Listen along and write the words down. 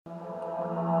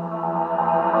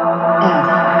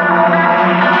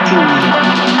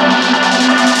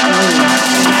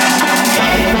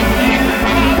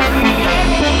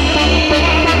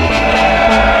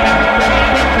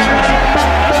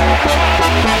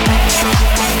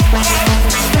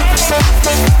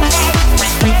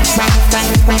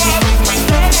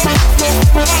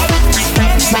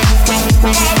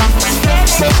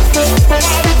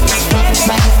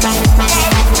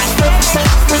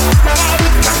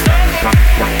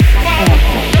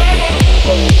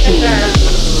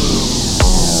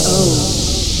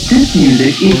This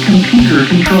music is computer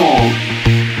controlled.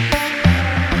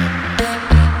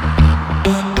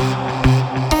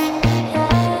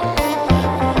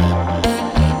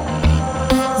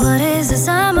 What is a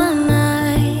summer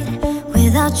night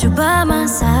without you by my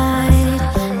side?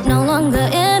 No longer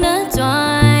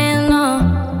intertwined, no,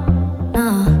 no.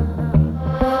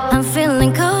 I'm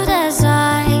feeling cold as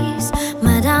ice.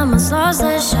 My diamonds lost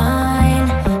their shine.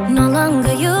 No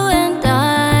longer you and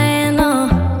I, no.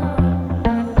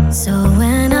 So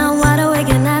when I'm wide awake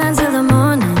at night until the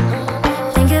morning,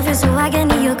 think of you so I can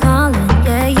hear you calling.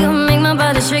 Yeah, you make my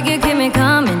body shake, you keep me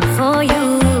coming for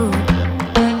you.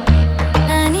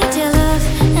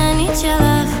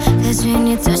 Cause when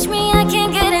you touch me, I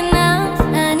can't get enough.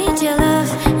 I need your love,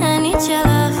 I need your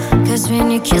love. Cause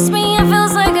when you kiss me, it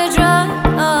feels like a drug.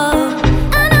 Oh,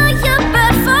 I know you're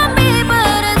bad for me,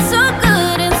 but it's so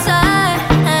good inside.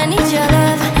 I need your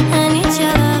love, I need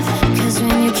your love. Cause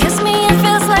when you kiss me, it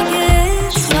feels like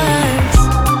it's worse.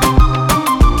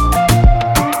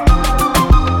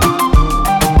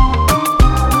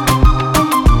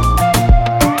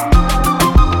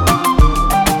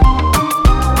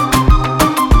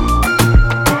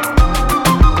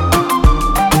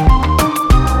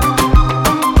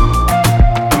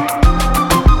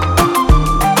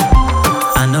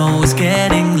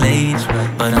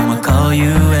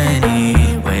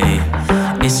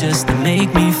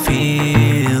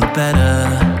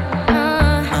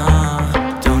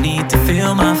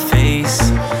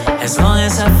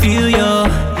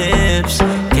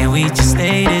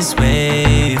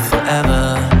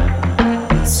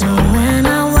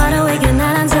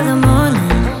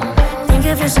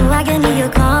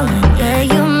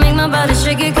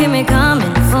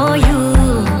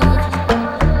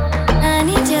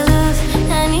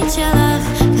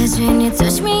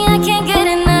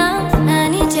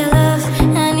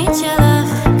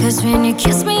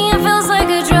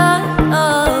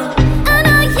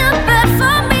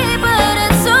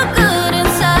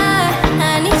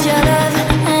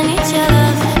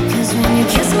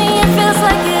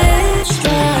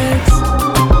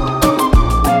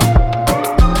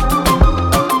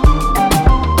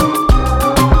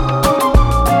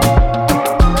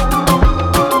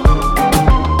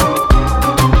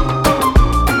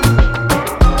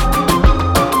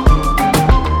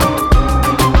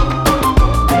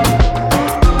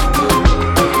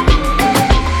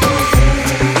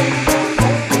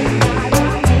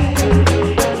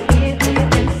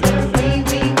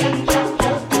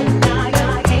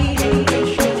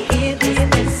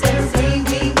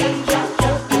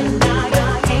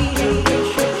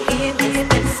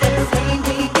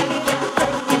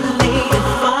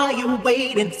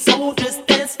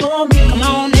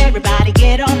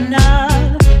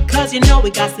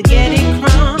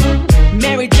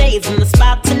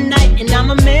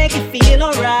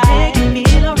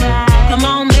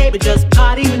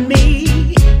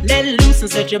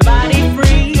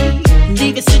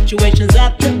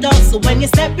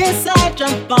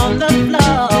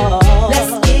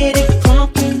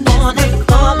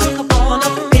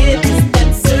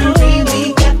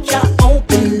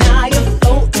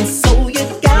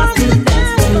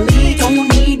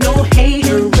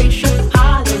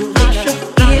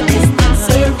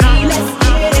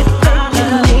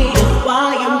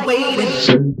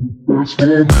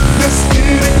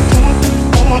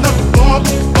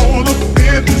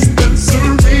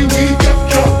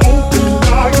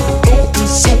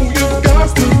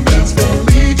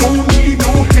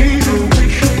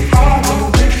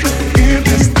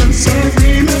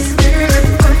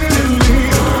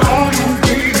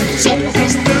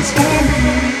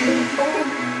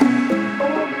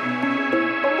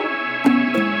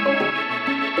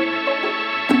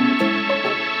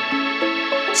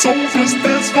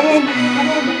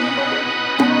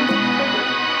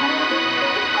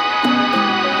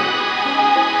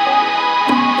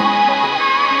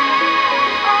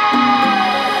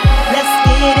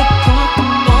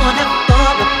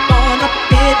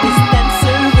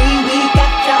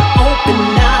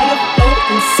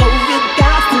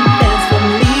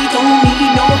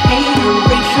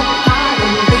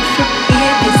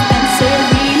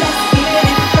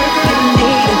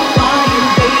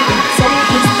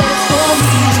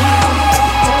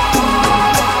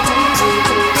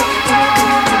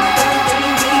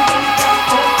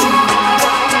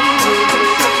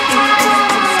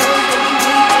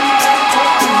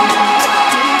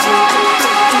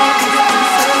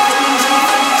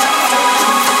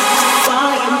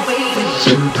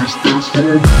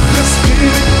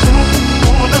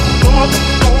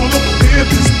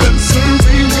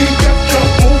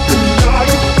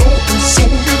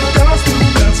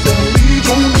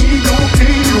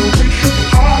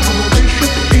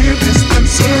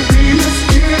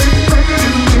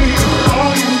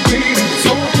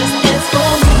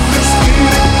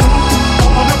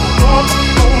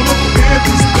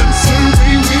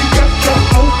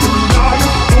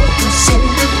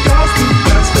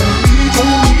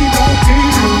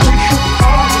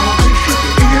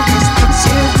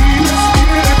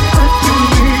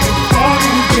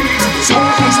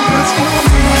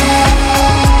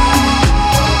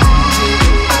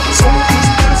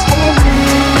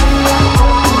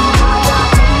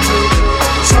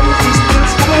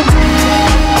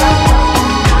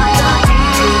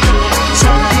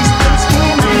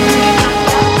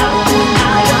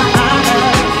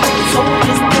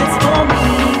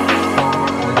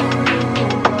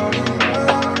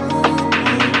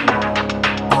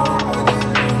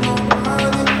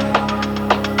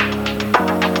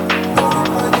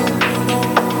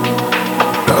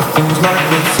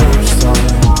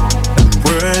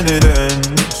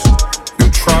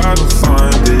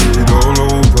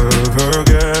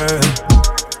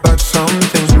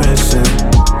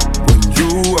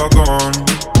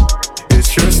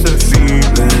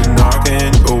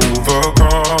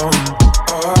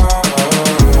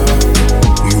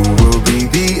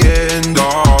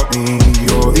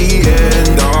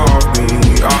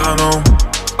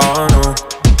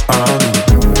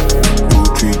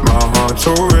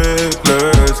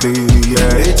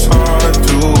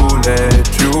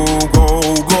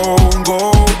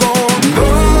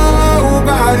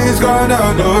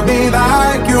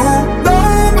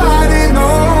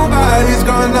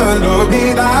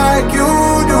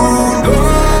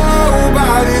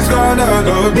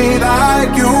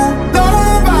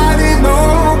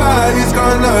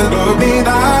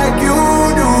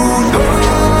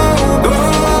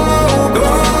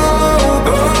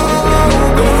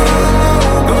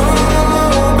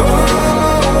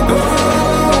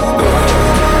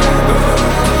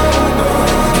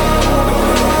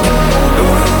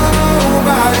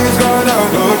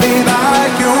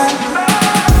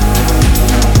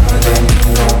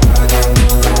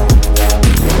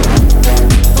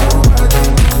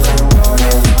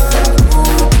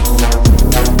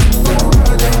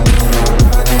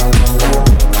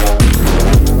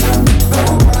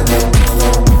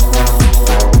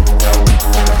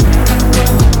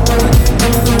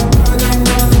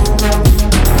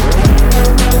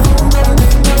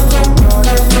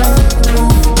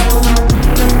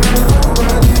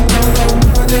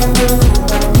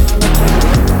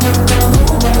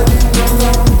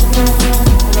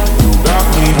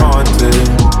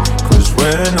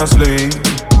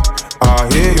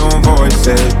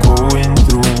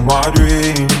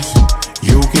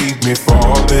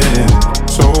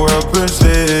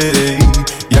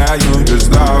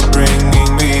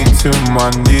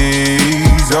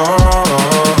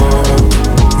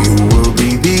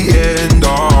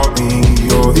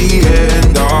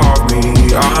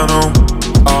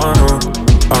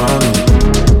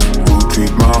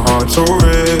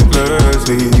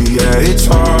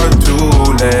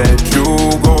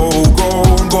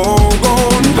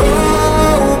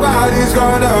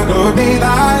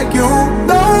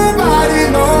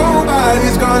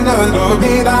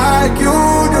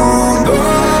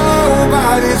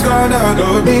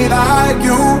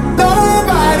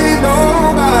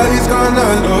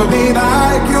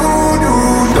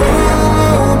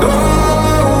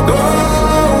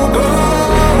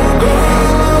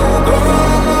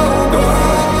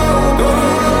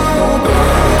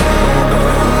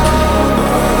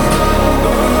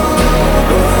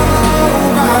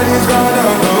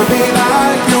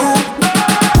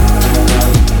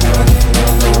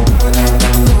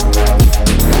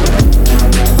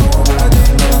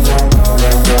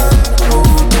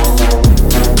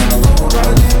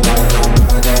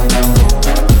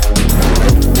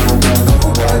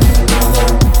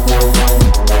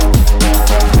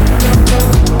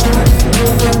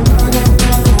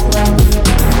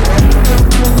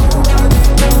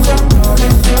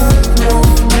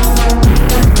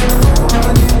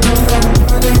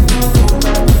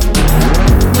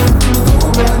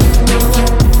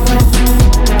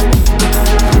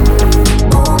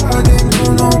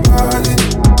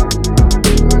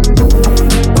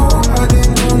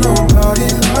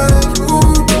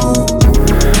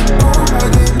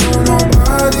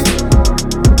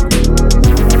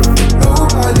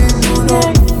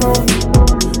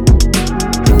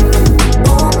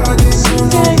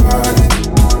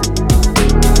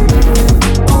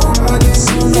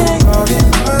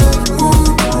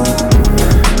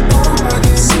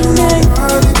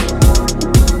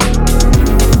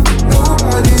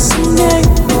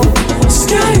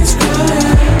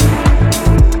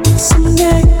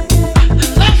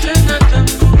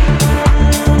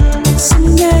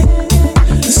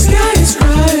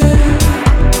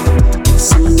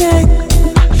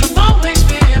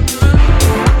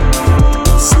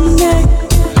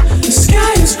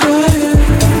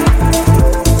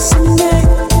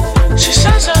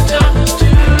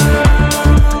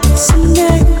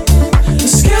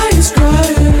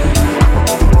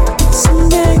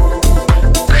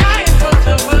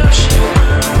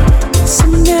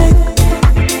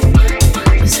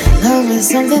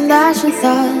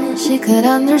 could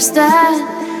understand.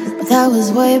 But that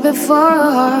was way before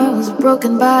her heart was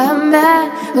broken by a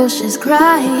man. Oh, she's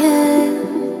crying.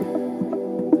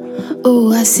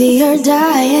 Oh, I see her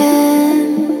dying.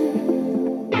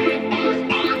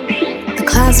 The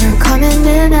clouds are coming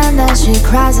in and then she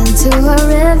cries into a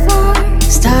river.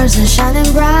 Stars are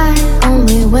shining bright,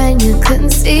 only when you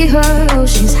couldn't see her. Oh,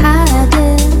 she's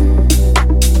hiding.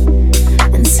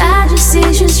 Inside you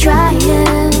see she's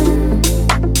trying.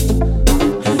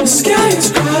 The sky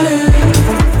is crying.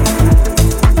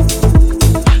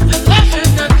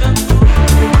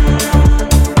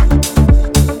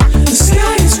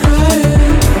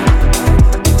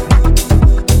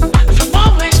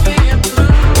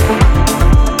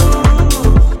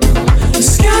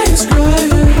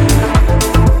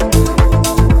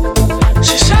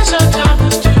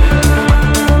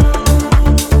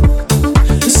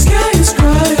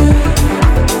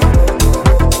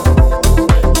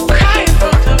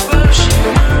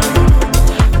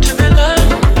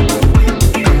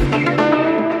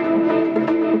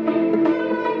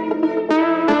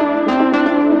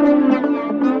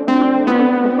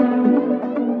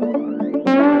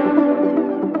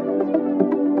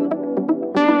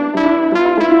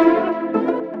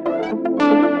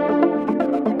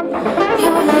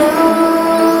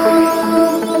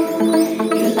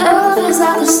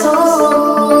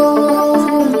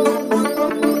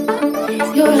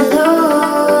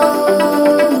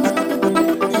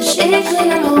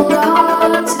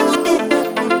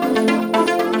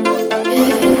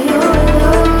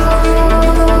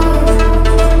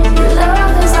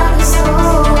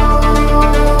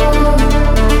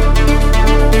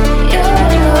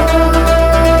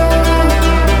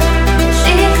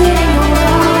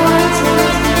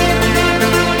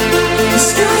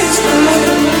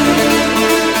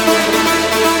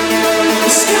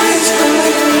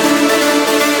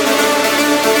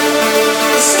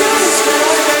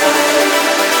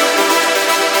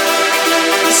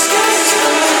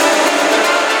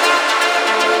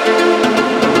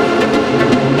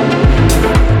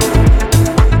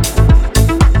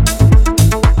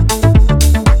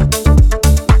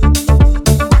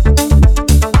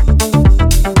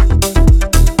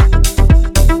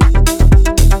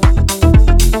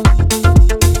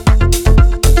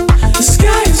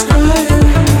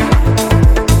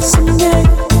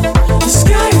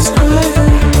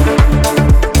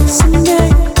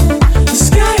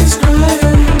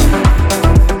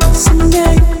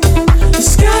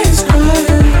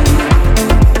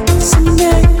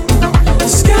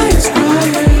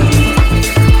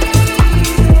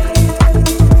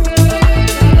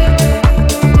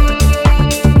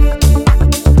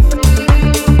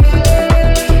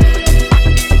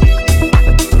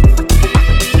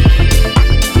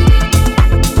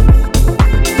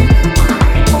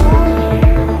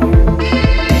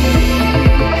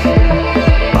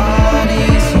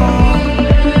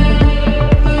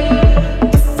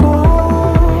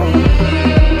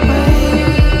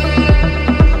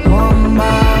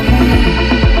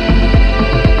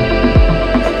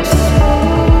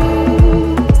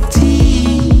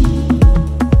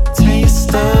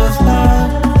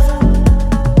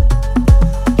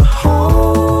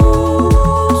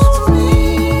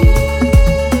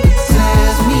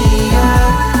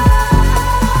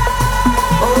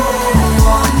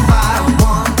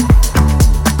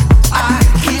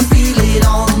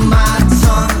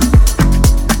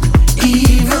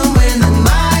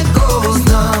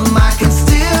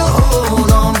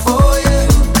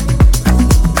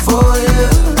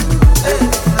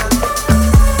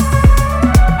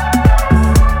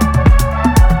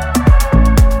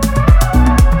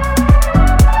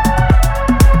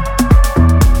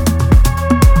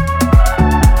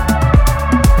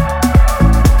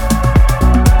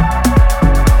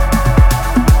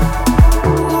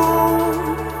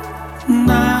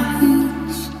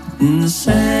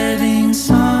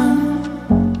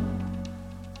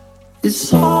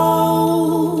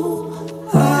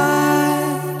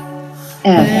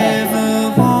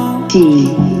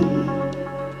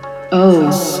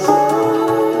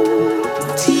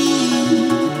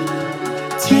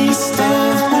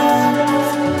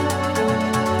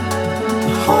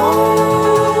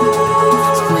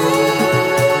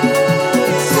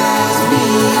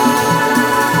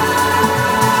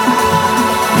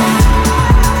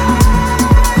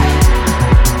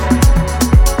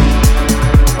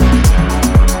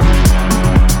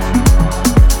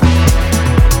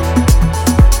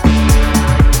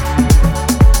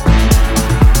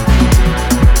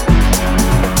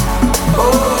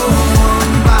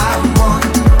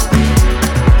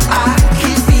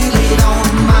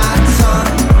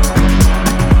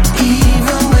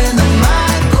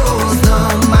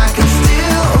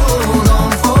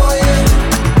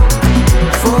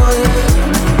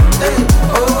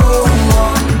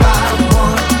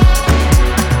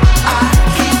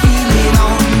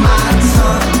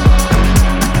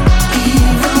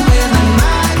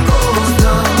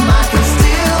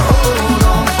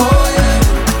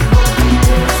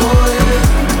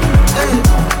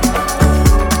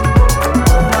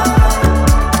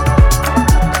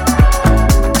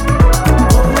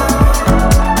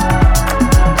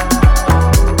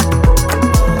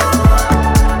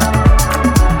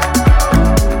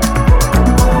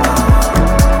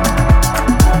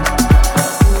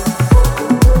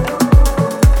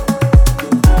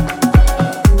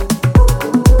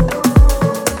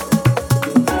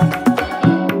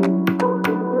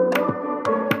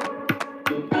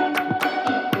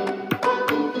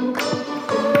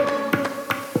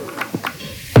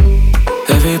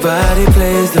 everybody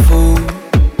plays the fool.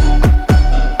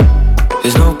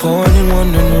 There's no point in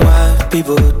wondering why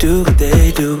people do what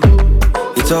they do.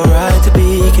 It's alright to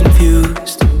be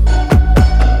confused,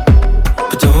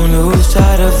 but don't lose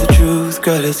sight of the truth.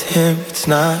 Girl, it's him, it's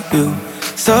not you.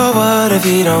 So what if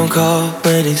he don't call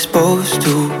when he's supposed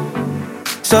to?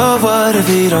 So what if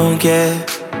he don't care?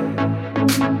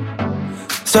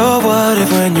 So what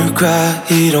if when you cry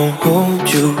he don't hold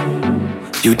you?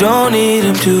 You don't need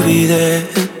him to be there.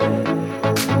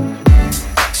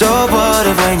 So what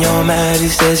if when you're mad he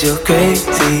says you're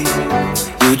crazy?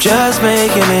 You just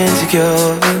make him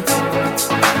insecure.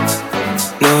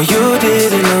 No, you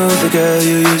didn't lose the girl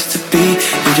you used to be.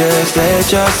 You just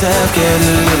let yourself get a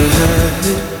little hurt.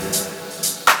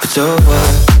 But so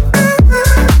what?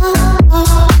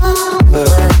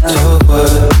 So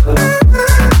what?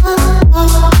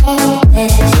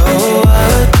 So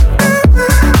what?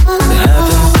 It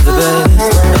happens to the best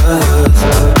of us.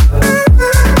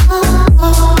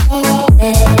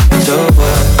 So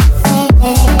what?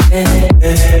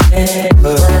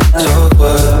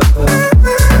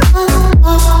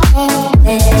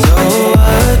 So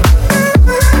what?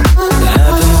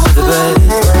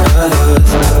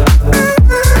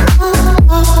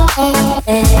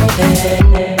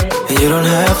 You don't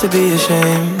have to be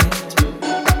ashamed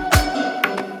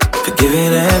for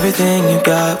giving everything you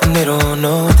got when they don't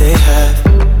know what they have.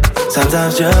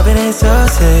 Sometimes jumping ain't so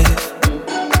safe,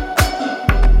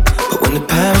 but when the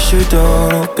parachute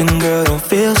don't open, girl, don't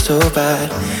feel so bad.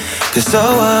 Cause so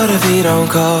what if he don't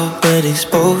call when he's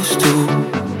supposed to?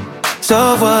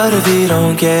 So what if he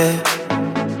don't care?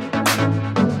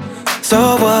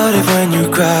 So what if when you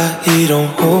cry he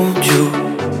don't hold you?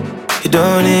 You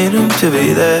don't need him to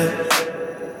be there.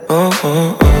 Oh,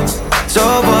 oh, oh. So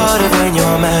what if when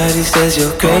you're mad he says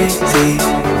you're crazy?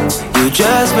 You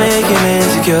just make him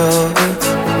insecure.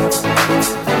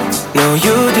 No,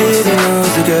 you didn't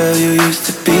lose the girl you used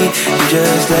to be. You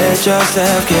just let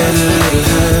yourself get a little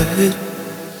hurt.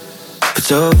 But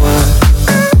so what?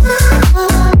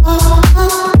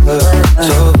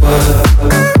 So what?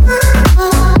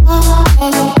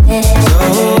 So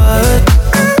what?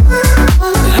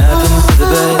 It happens to the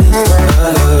best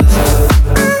of us.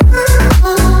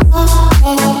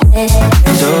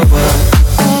 So what?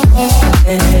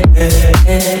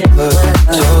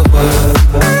 So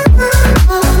what?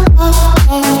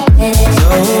 So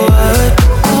what?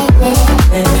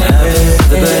 It happens to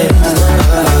the best of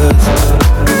us.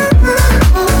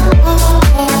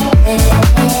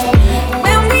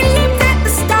 When we lived at the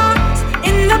start,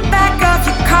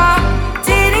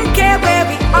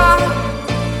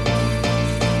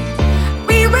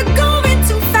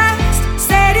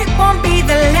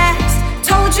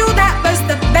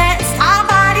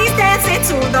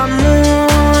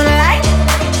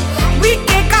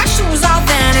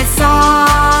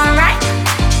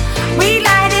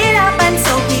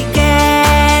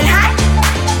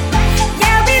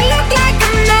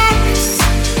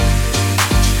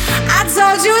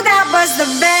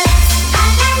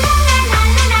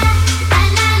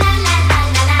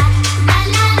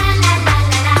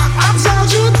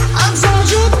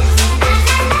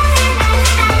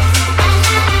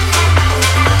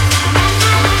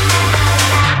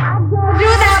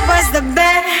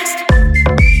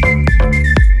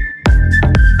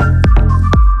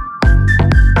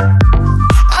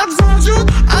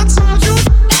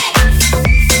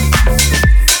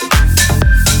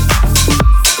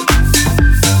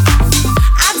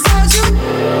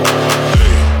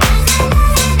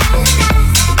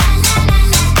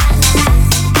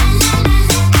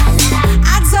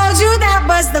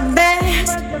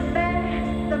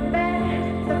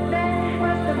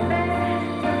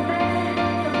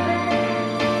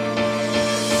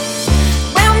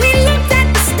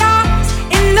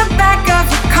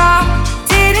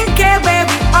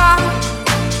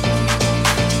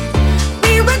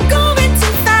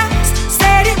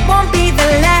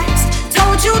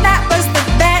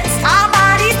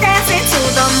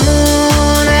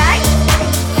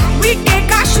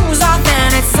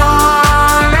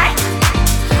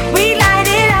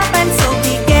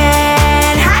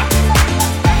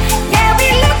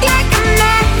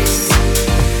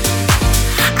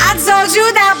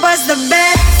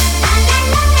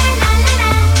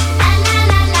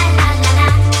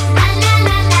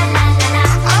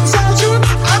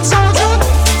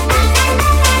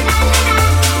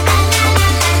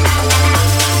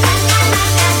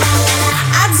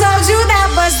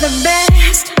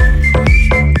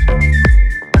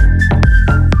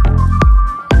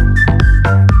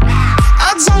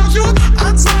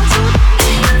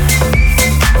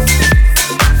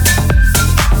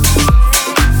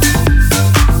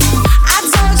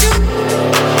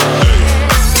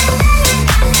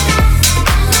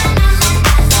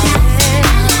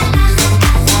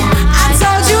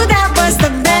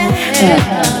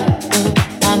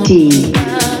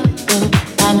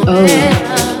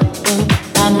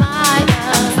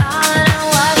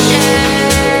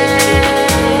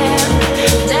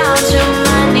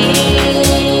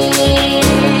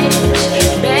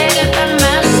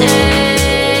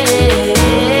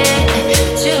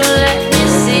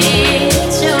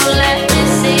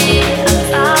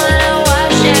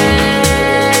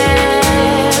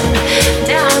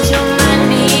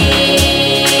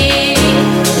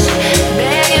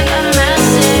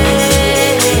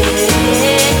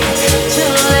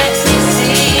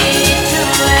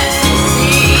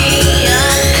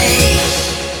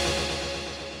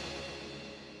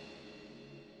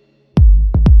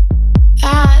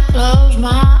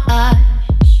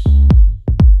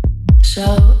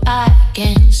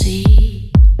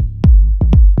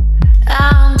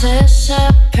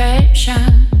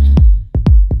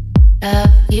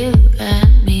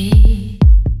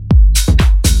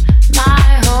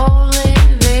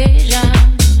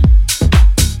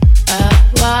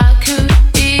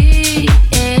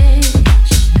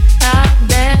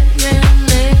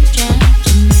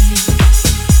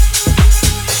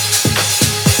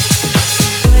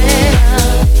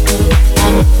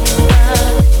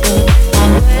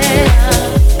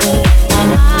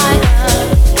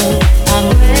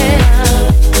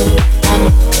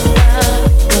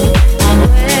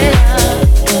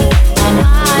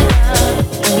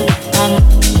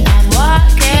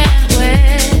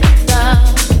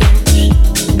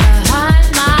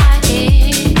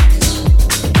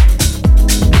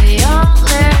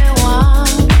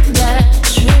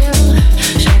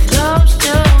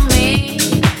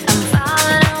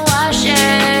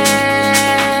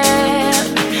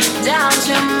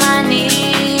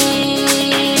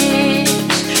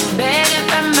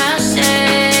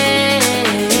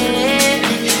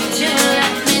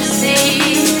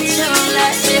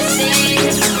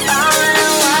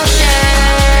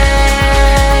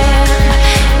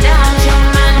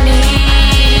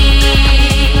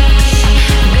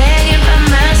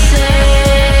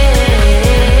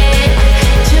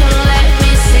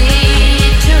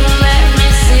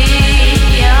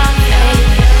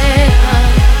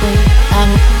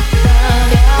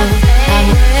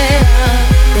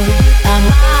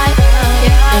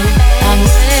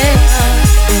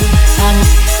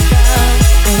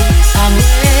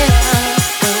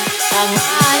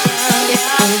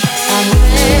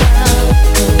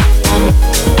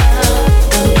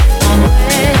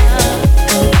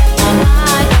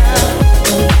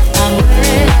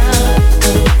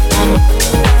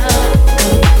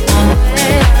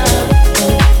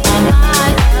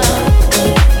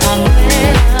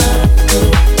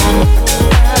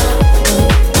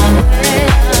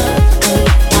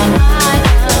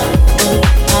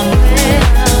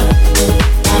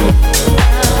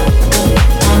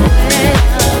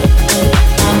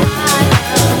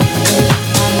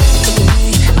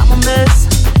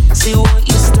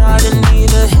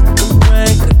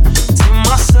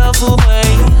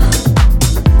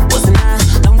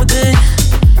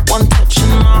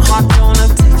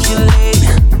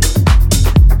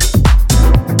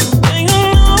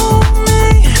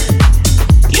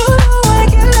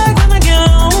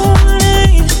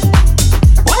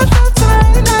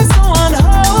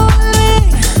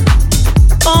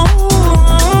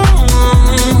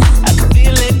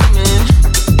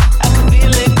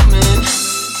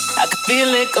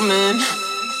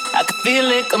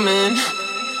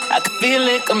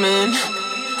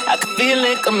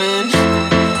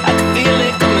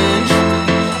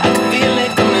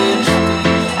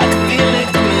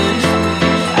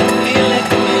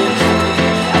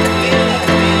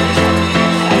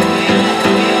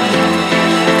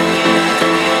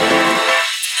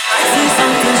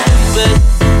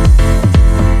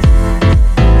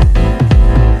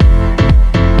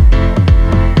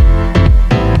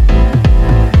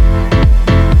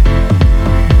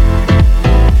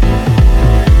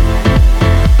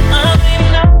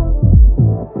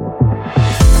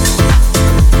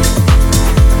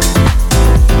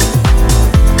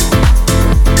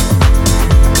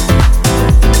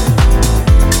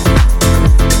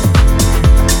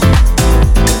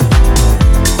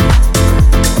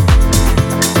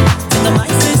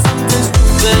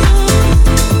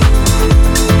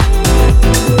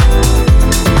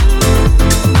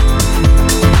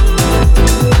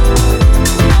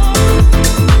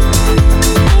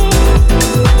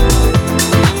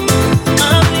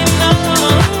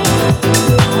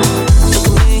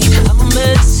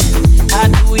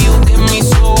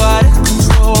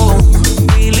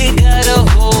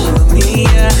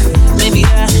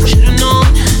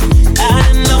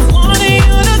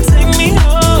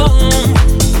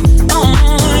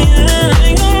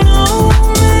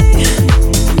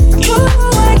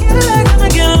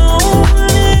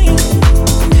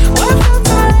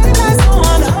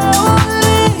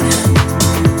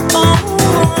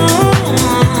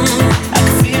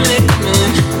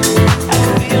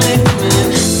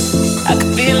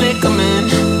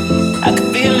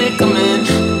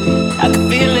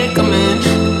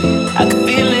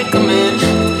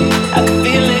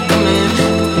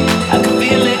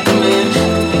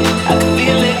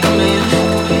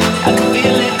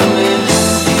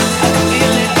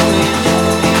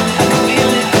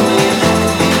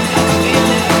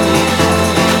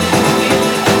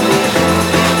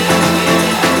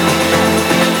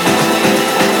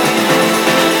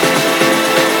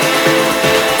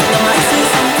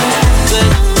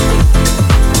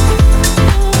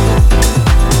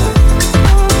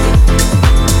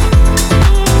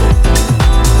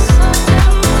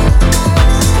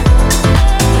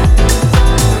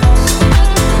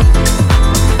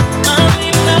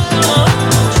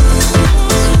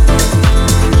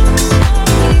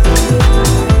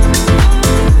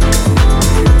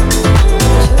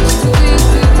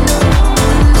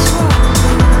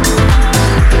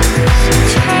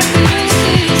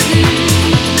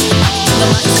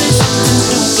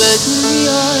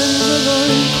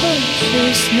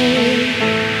 I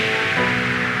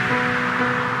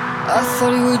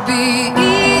thought it would be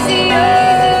easier.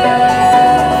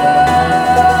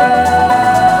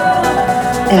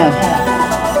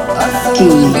 I thought it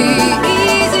would be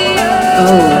easier.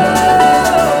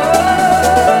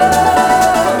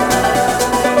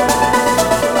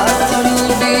 I thought it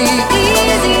would be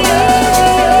easier.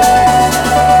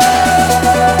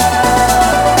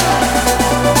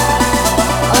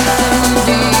 I thought it would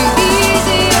be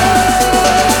easier.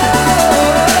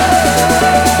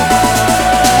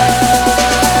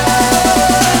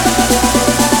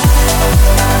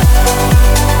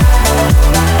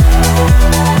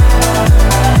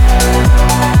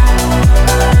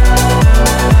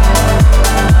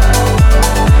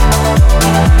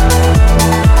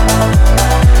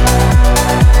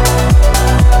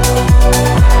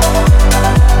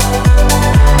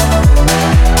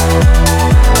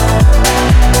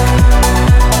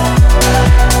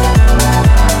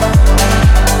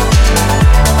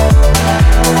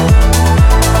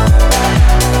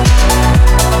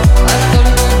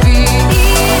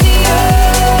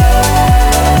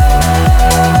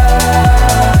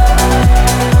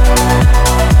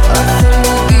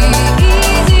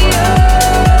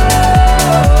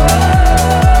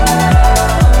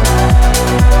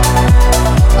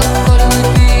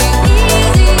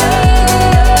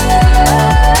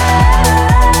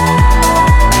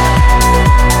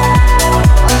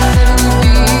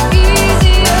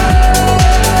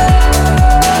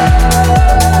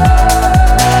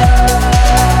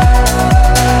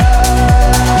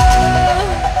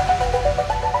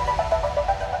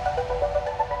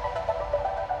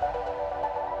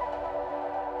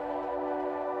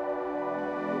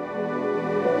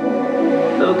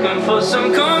 Looking for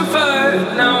some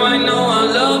comfort. Now I know I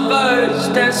love birds.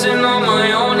 Dancing on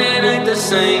my own, it ain't the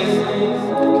same.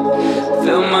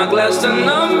 Fill my glass to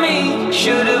numb me.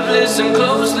 Should've listened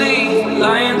closely.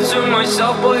 Lying to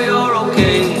myself, boy, you're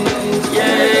okay.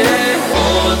 Yeah.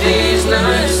 All these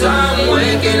nights I'm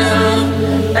waking up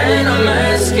and I'm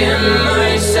asking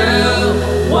myself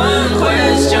one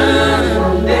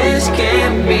question. This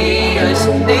can't be us.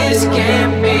 This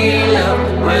can't be love.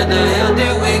 Where the hell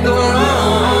did we go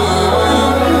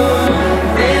wrong?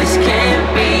 This can't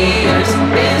be us.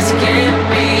 This can't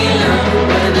be love.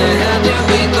 Where the hell did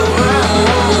we go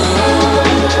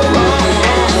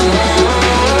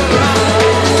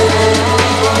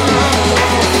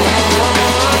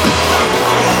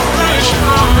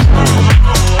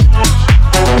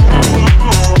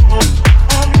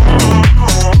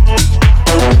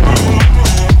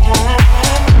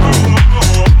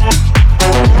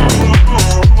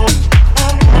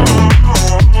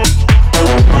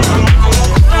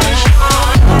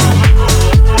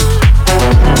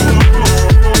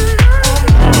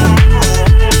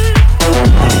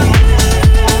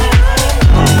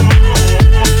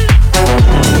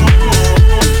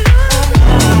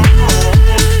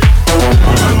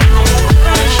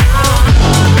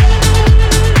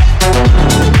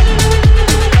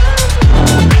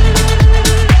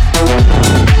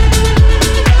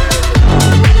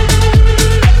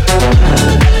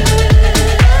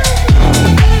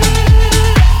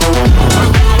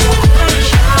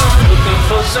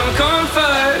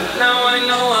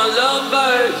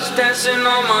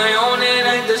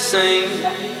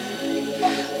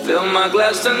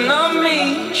to numb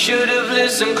me. Should've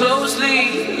listened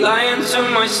closely. Lying to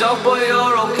myself, boy,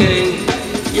 you're okay.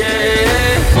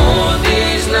 Yeah. All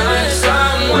these nights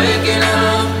I'm waking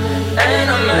up and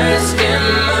I'm asking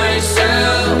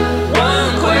myself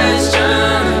one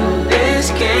question.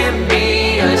 This can't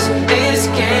be us. This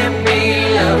can't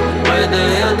be love. Where the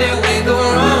hell did we go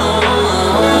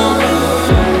wrong?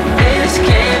 This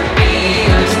can't be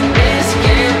us. This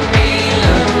can't be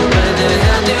love. Where the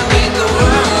hell did we go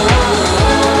wrong?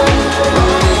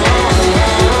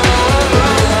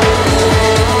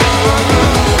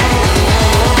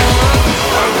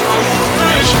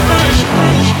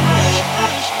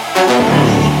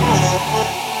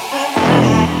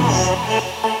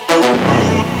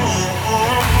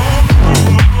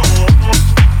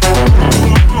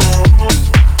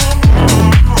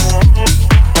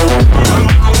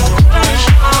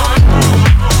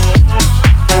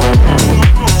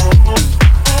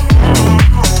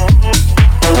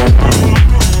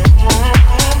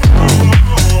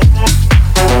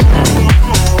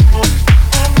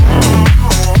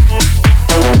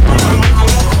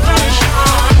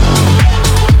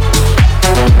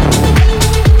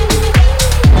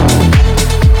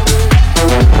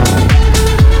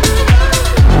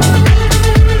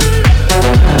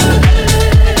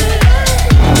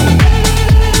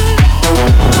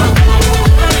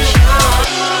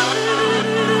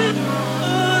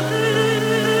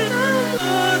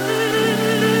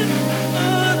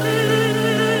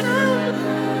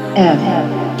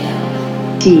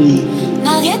 T.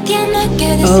 Nadie tiene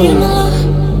que decírmelo.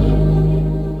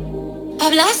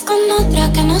 Hablas con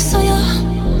otra que no soy yo.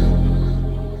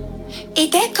 Y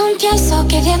te confieso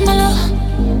que viéndolo,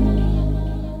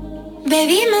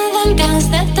 baby, me dan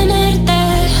ganas de tenerte.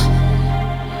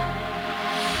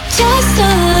 Just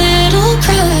a little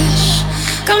crush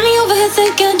got me over here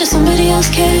thinking, does somebody else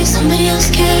care? Somebody else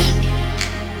care?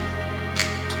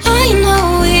 I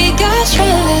know we got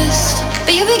trust,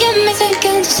 but you be getting me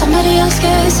thinking, does somebody else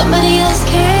care? Somebody else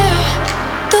care?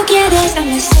 Tú quieres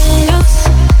darme celos.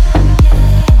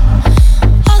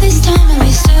 All this time and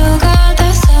we still got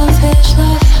that selfish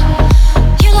love.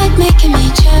 You like making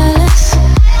me jealous.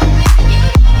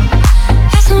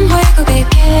 Es un juego que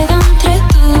queda entre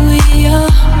tú y yo.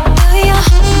 Tú y yo.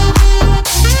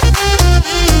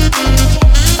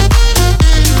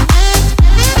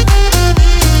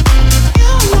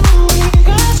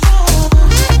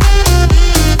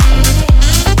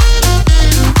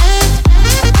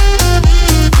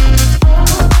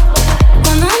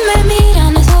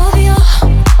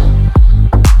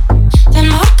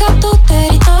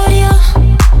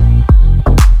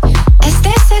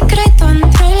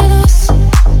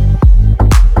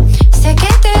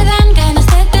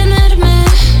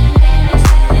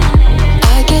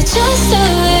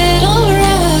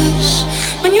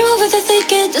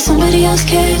 Somebody else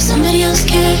care, somebody else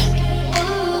care.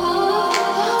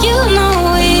 You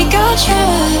know we got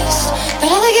trust,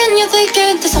 but all again you're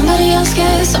thinking that somebody else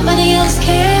care, somebody else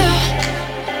care.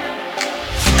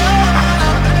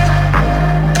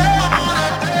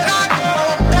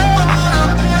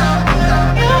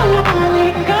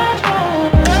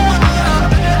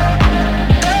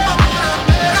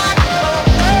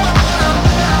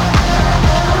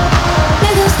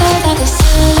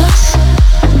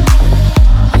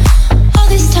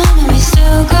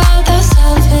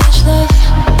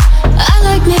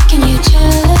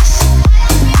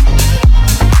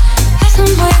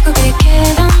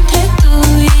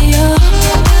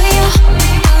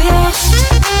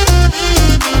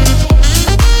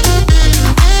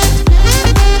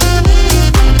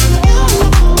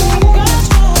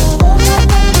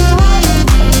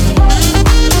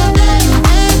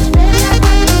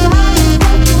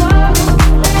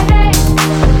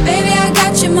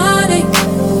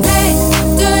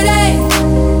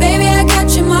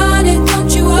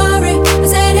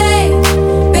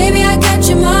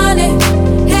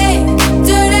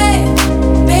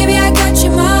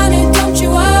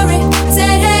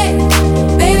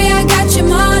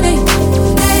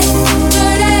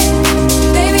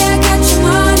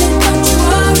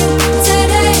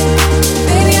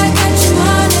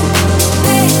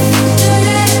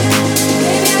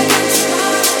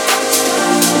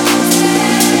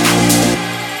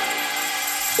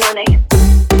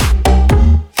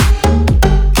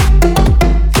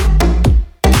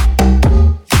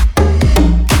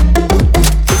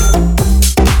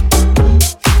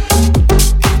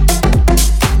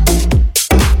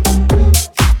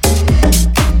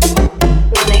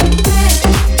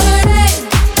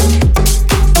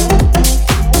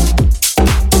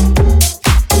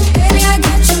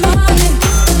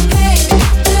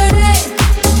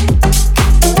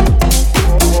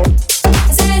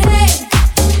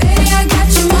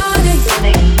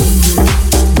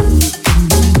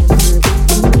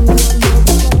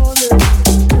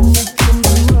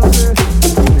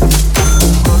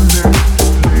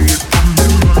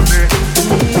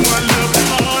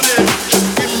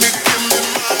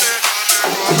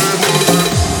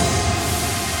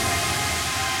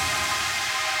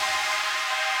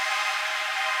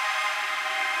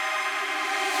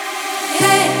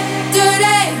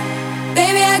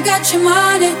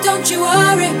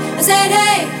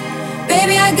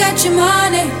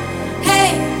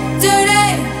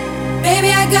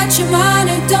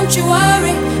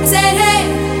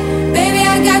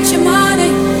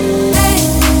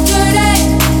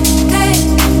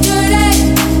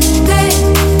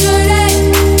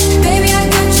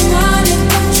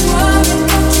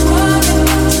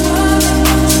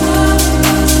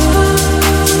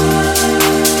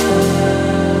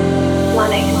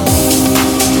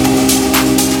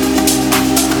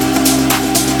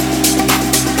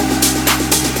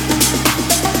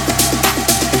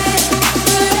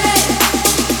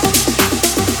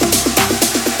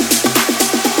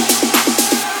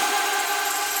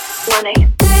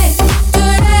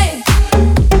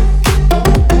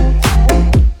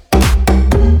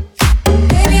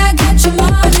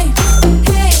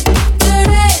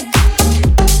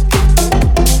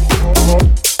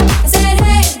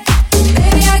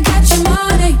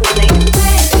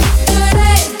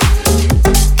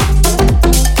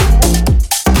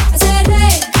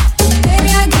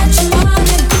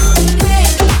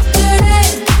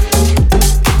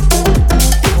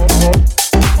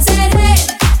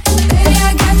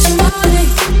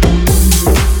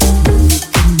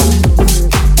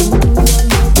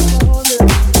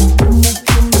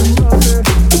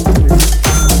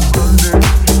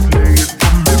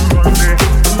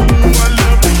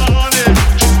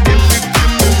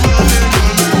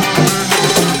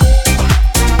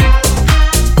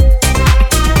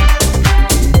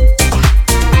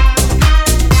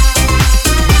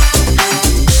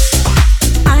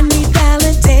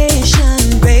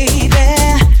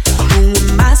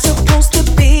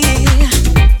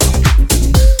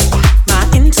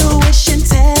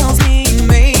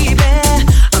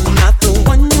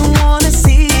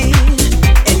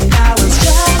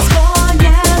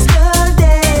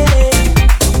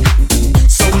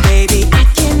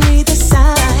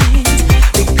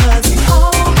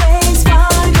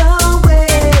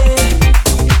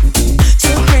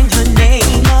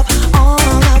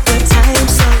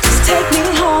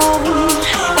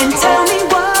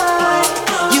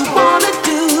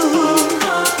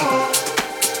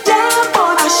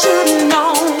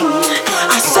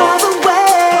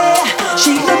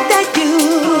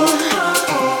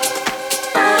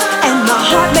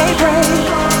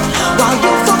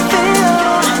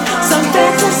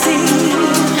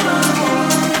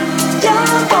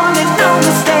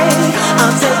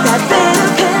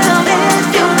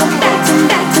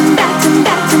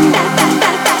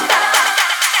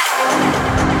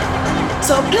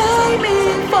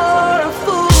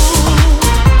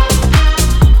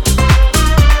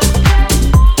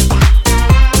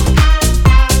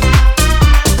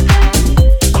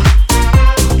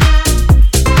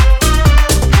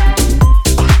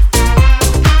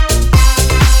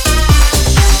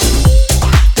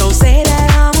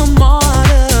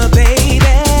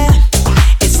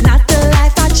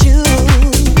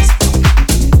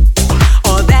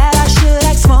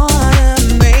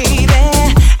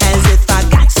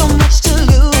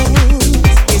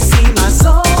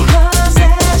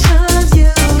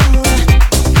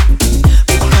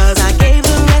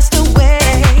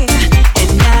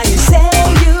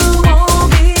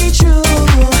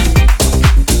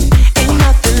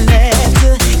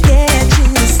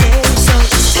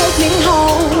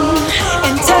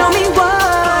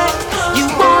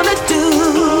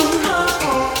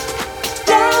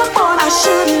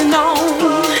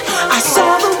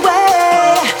 saw the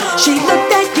way she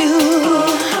looked at you,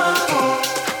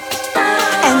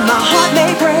 and my heart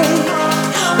may break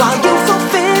while you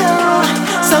fulfill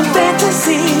some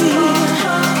fantasy.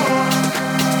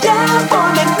 Yeah, boy,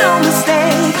 make no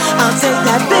mistake, I'll take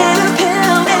that bitter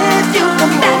pill if you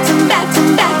come back to back to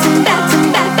back to back to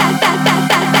back back back back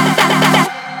back back back.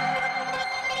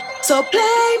 So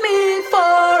play me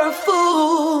for a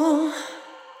fool.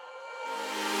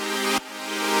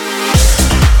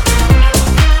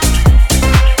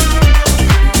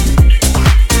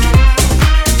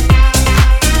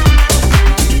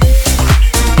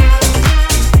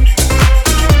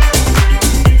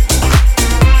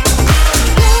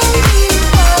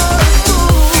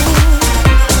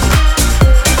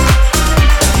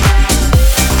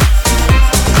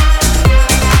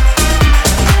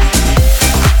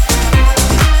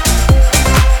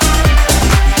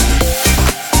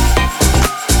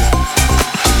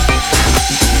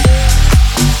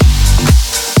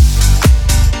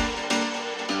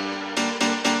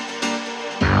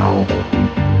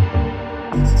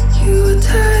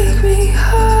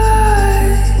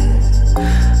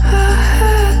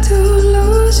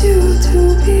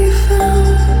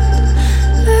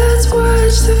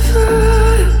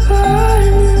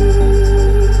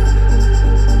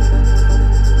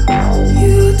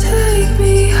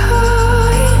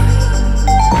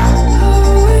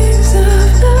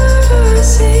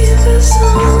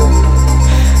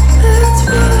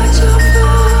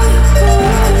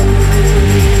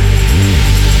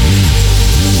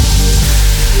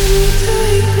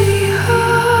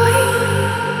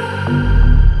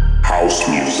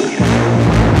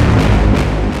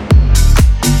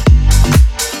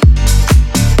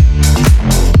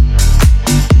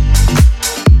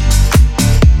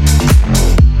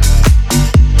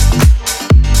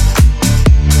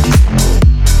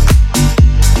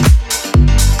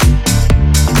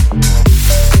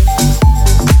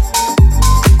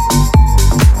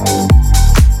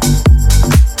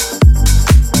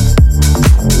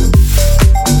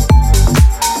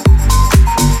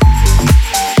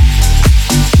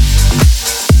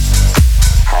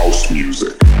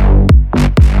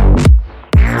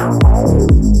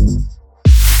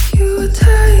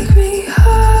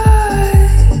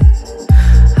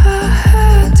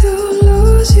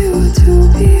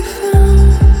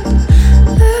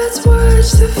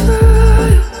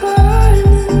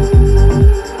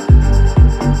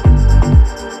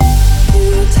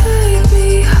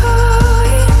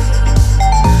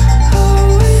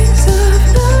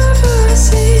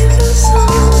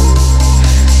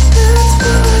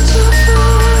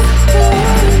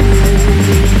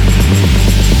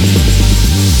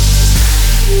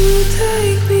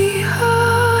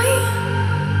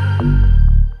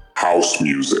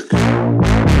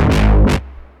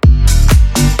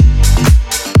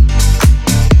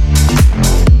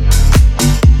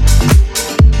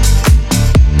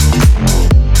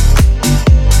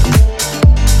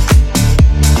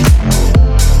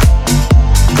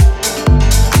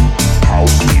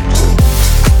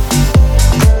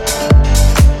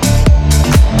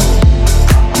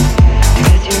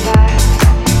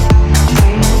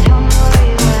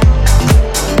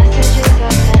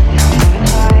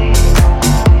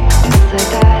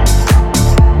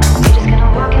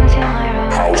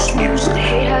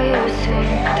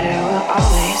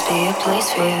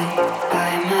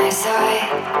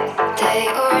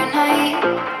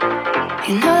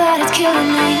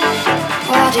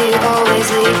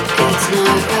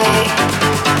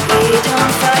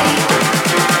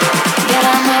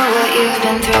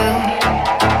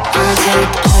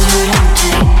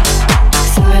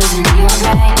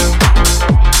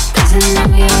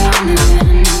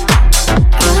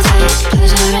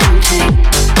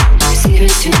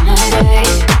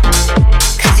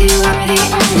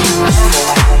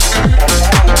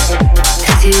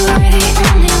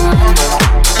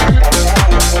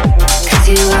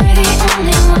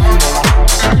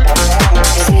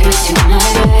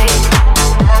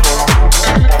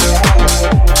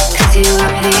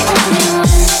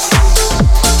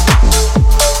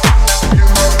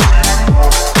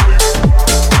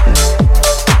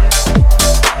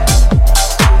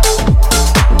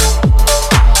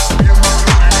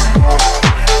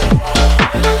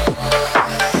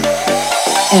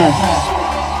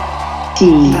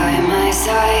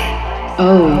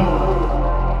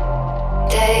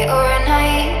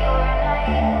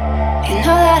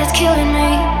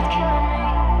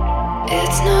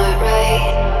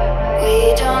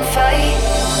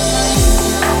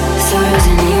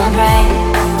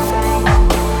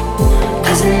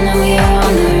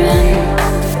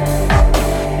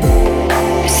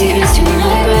 Secrets to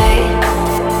my grave.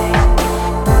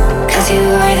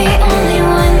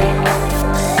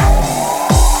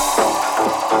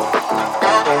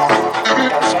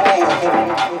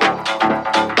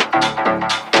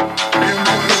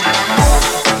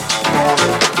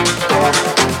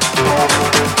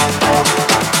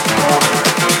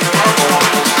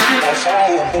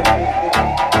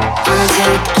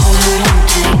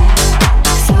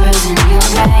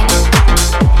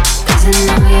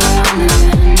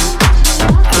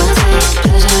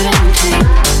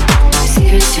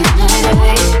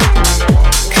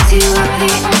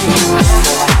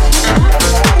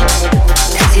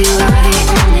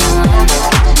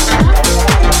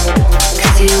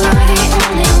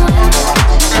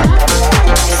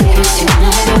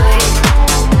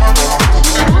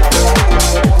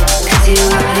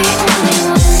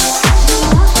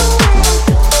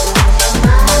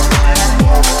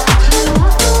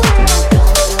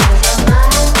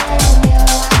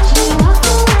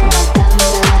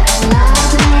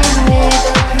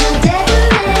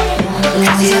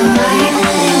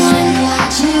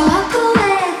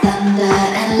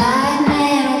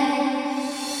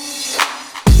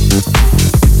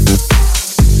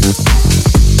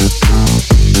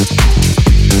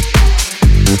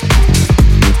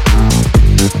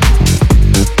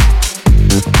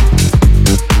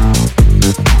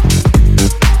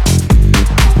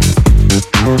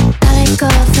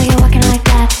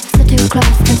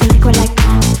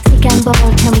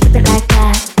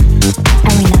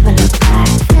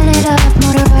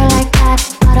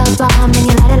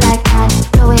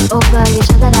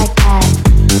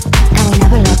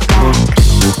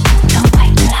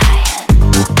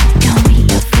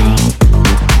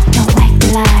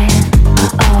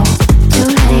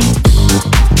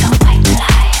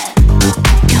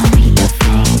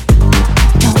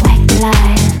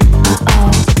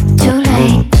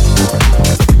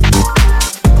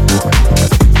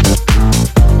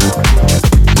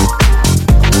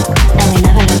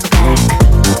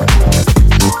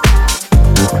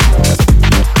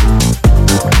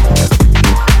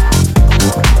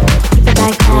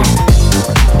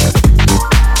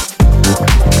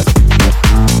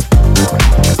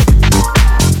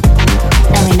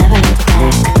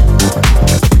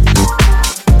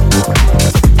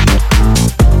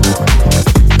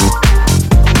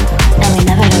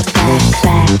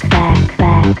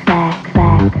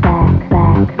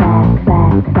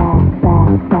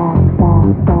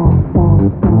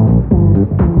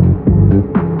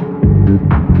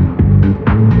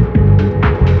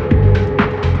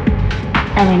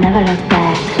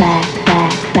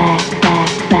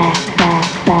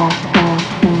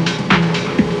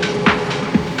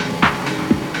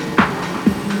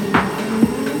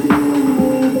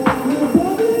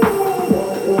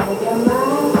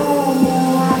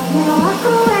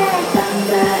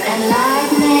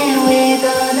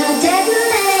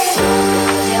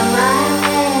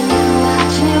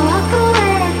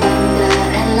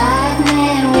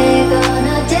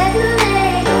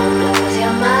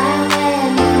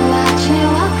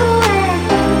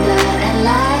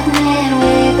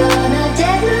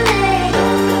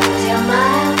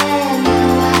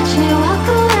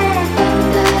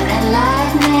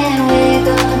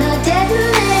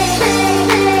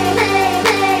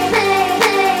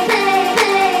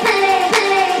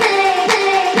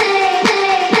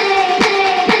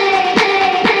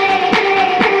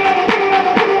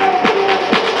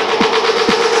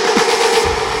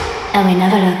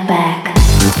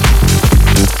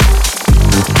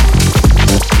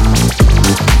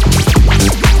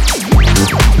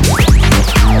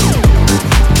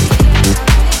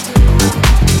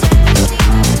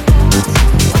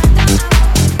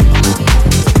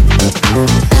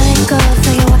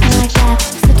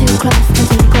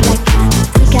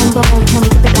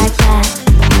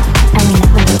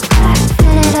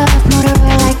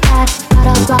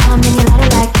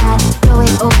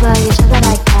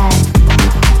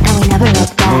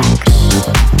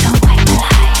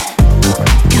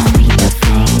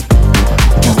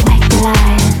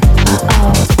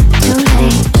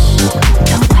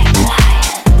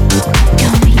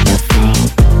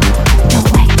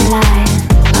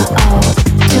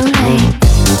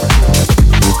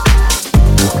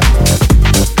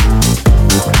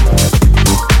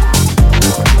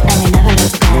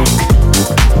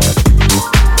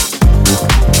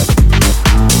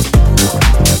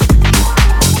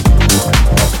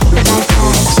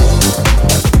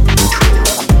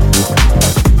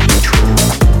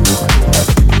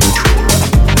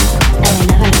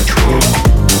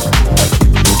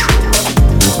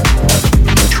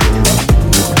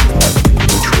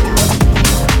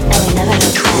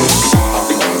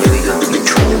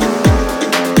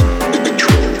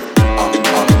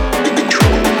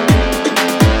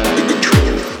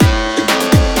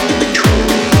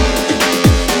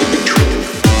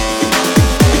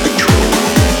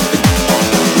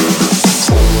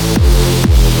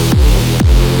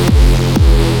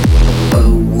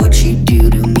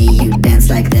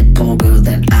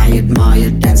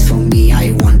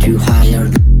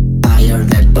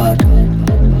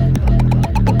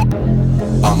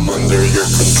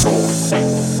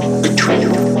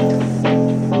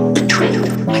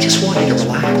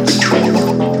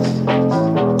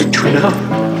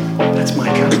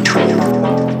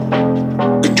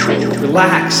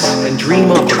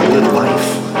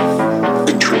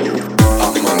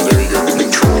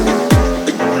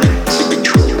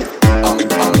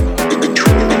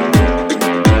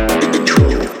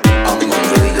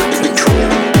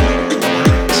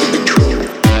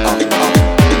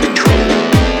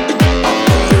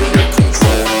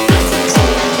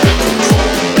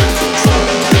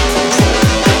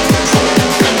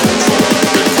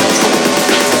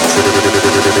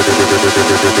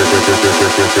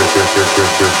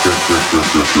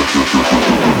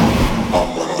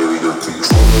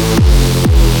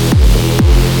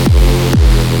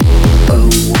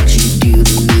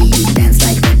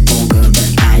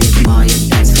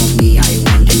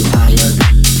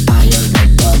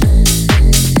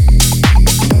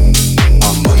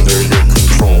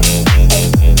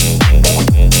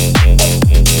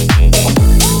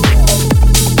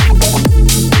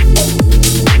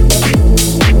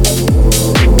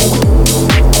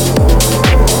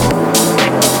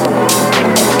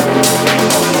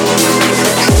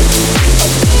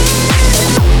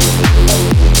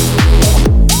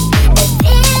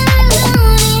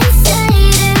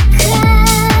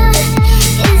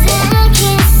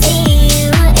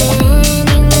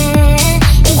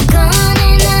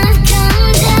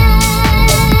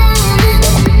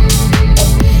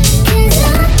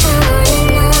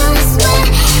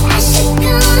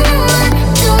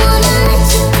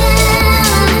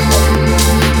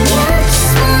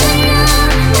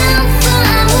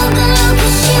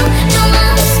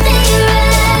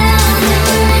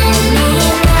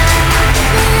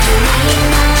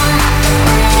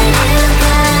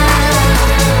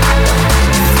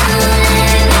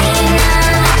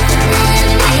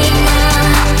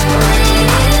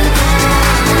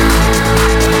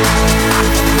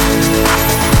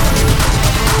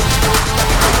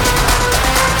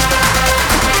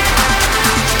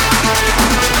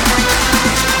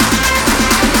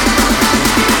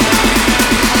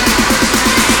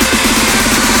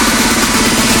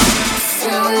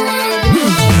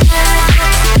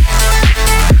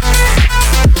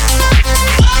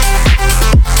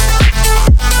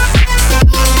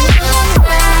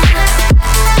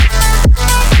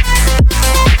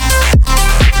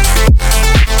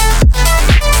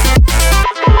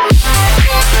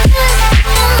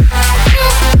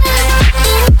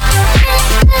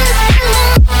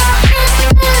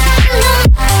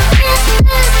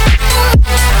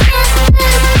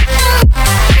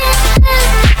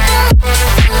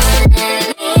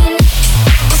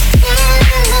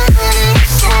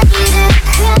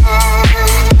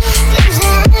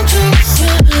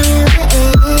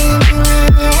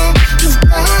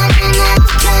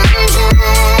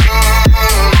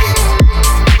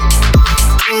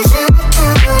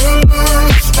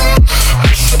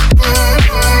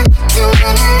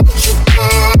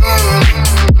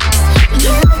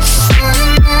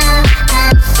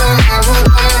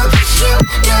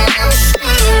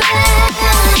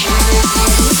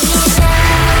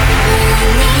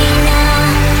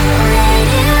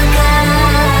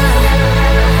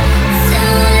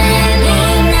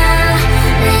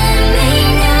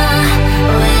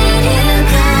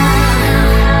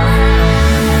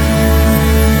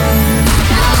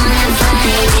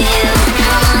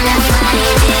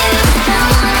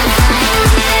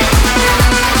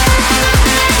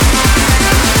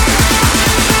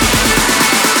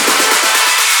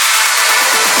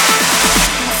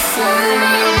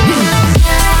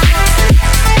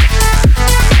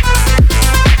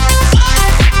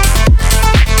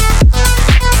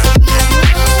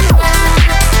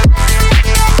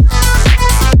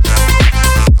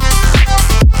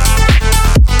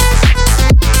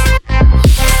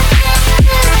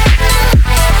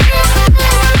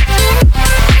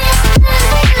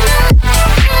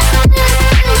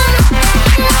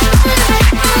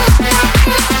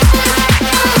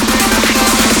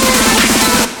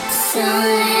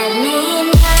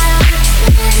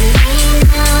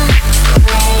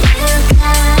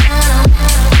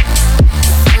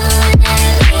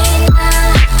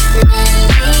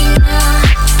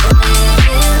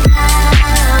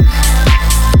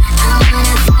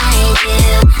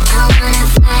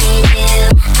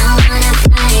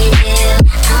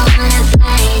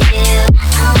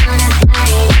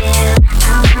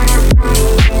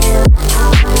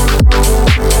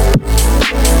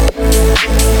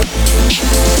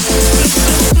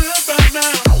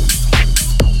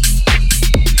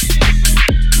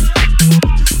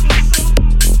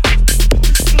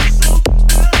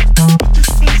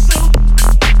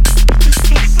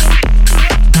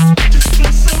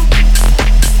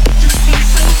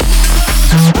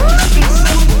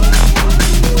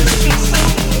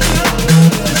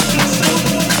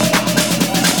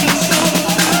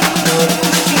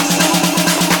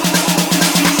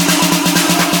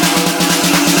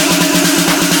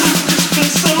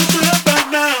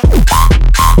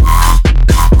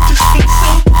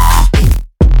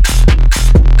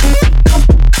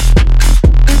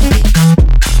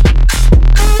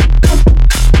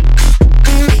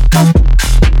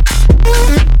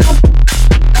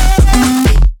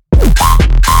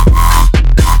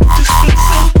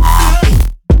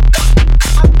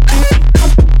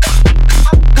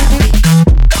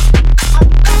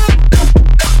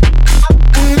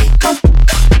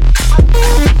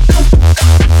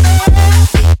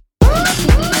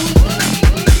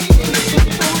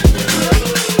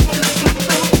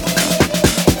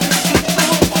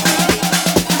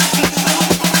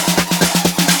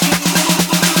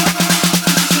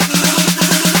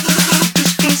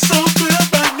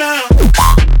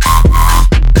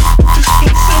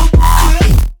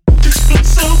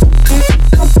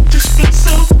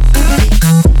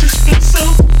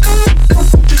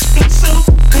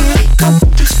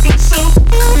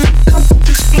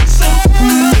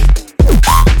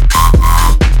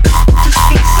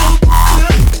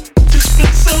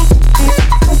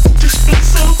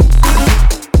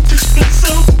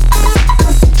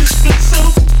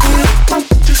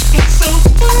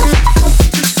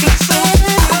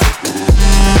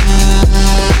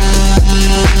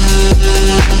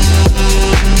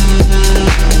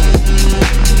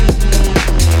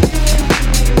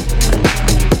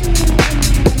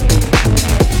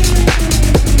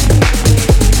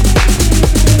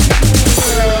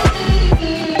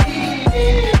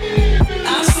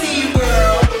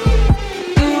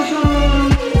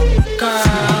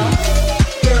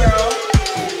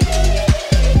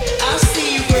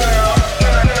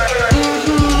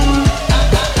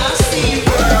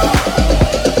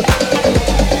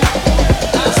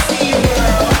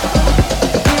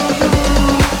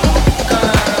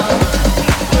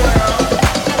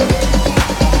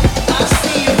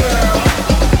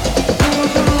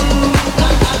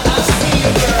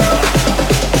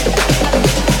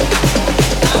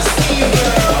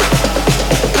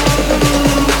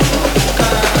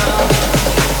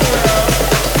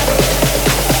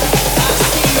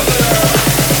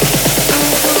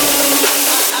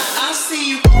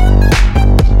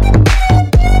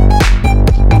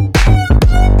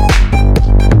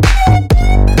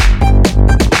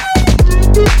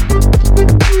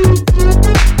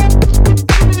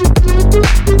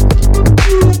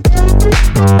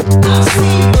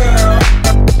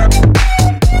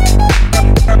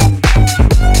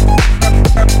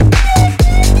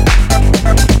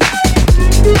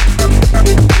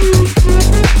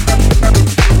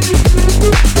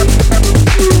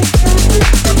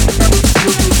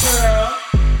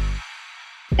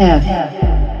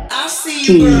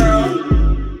 Girl,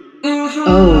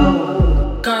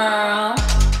 girl,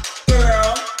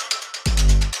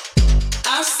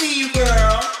 I see you,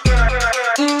 girl. I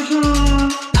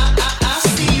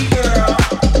see you, girl.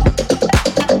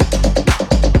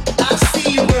 I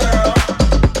see you, girl.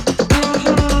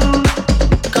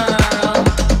 Girl,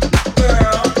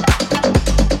 girl,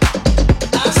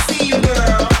 I see you,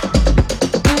 girl. I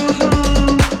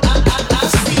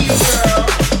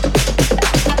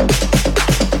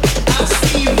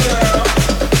see you, girl.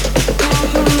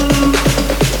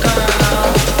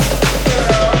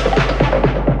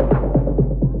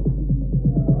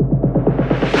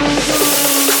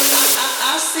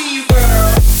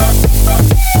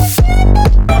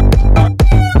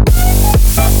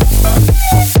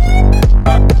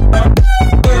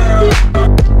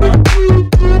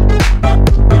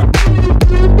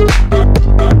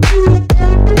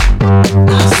 I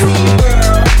see you, girl.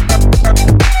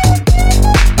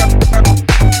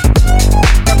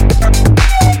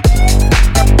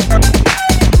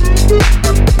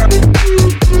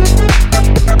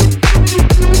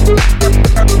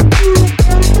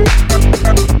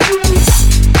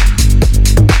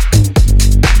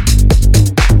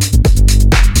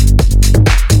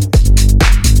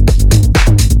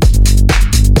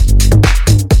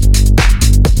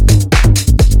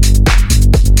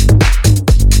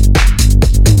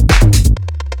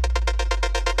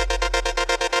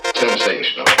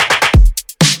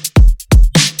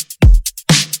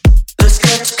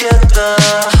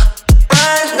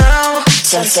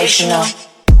 Sensational.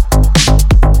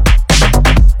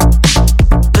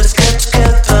 Let's get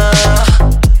together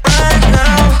right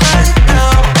now, right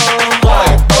now.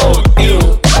 Y-O-U-A-R-E,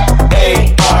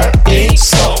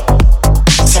 so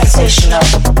Sensational.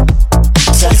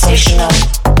 Sensational.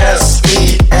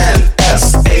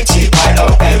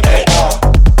 S-E-N-S-A-T-I-O-N-A-L.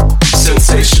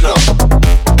 Sensational.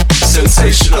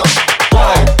 Sensational.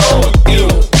 Y-O-U-A-R-E,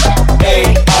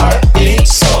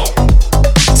 so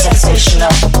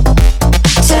Sensational.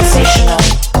 Sensational.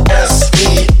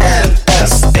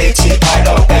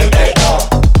 S-E-N-S-A-T-I-O-N-A-L.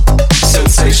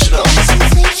 Sensational.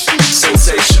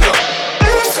 Sensational.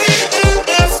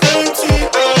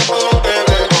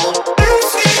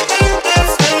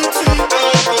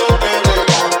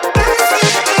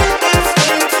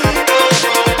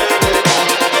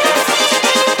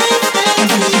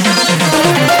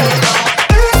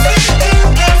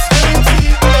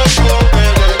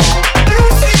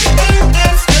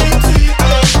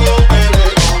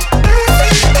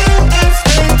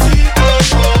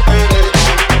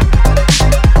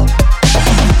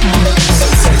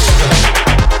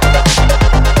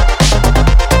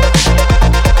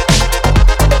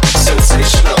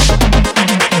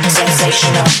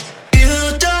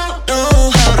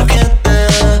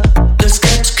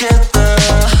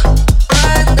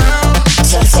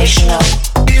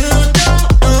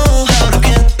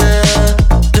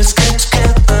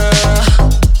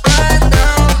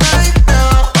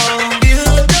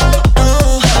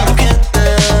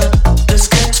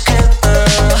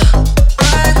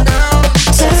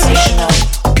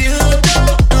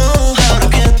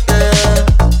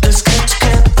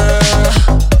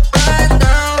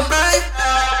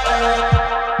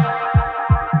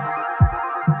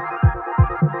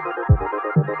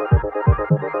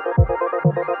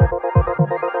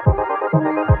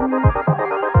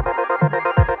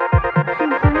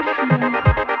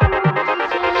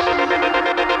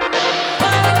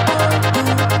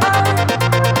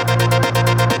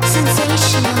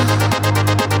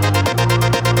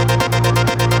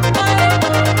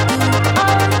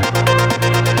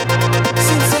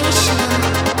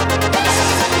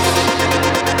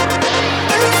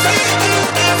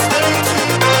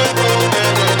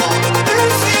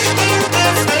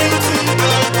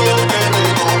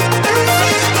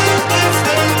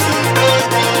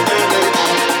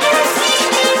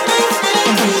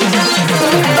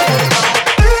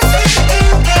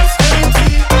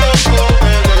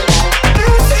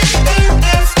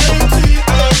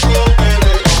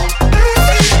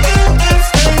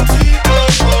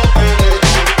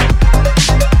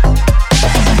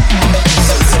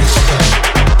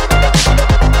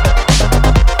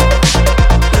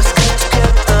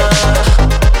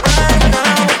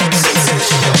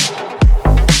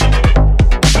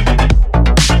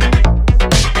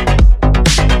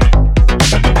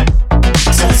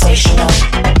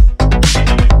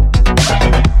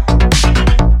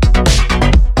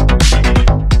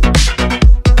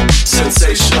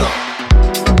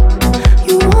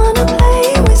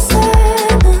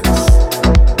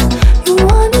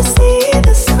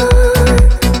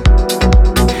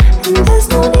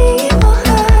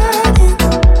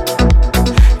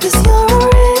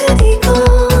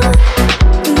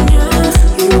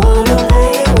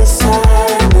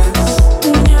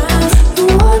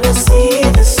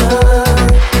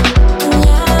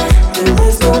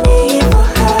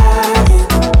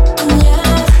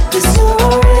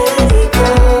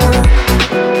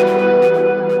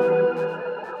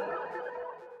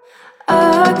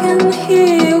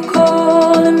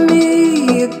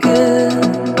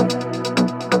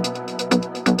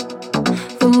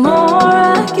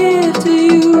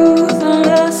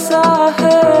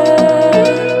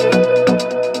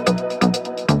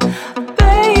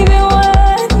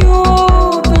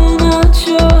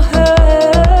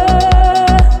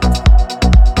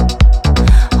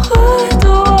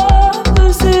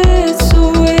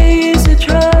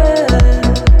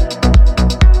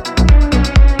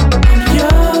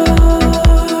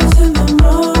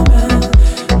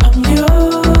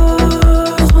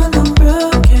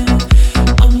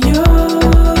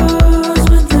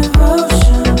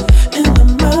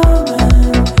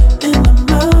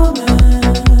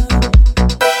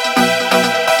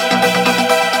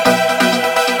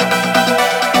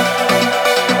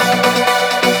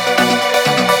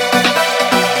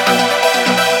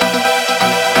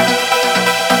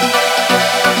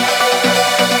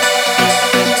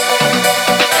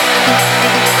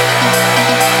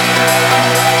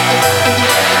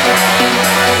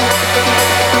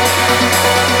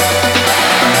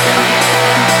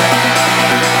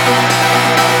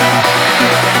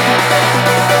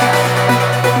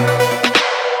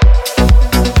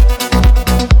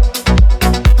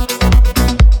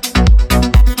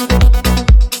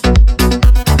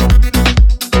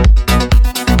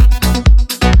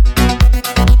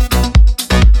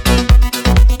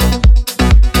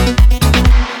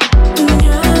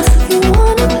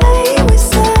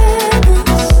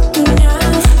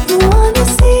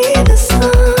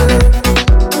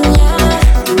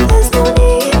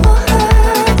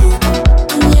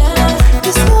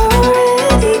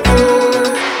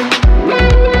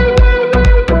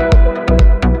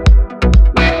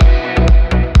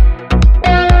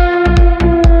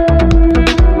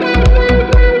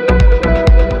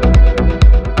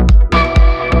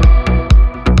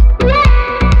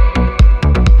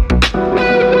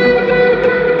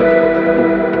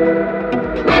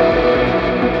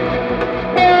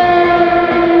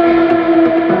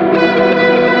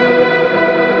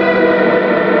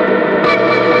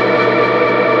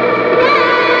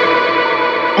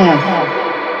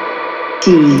 F T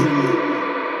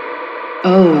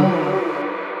O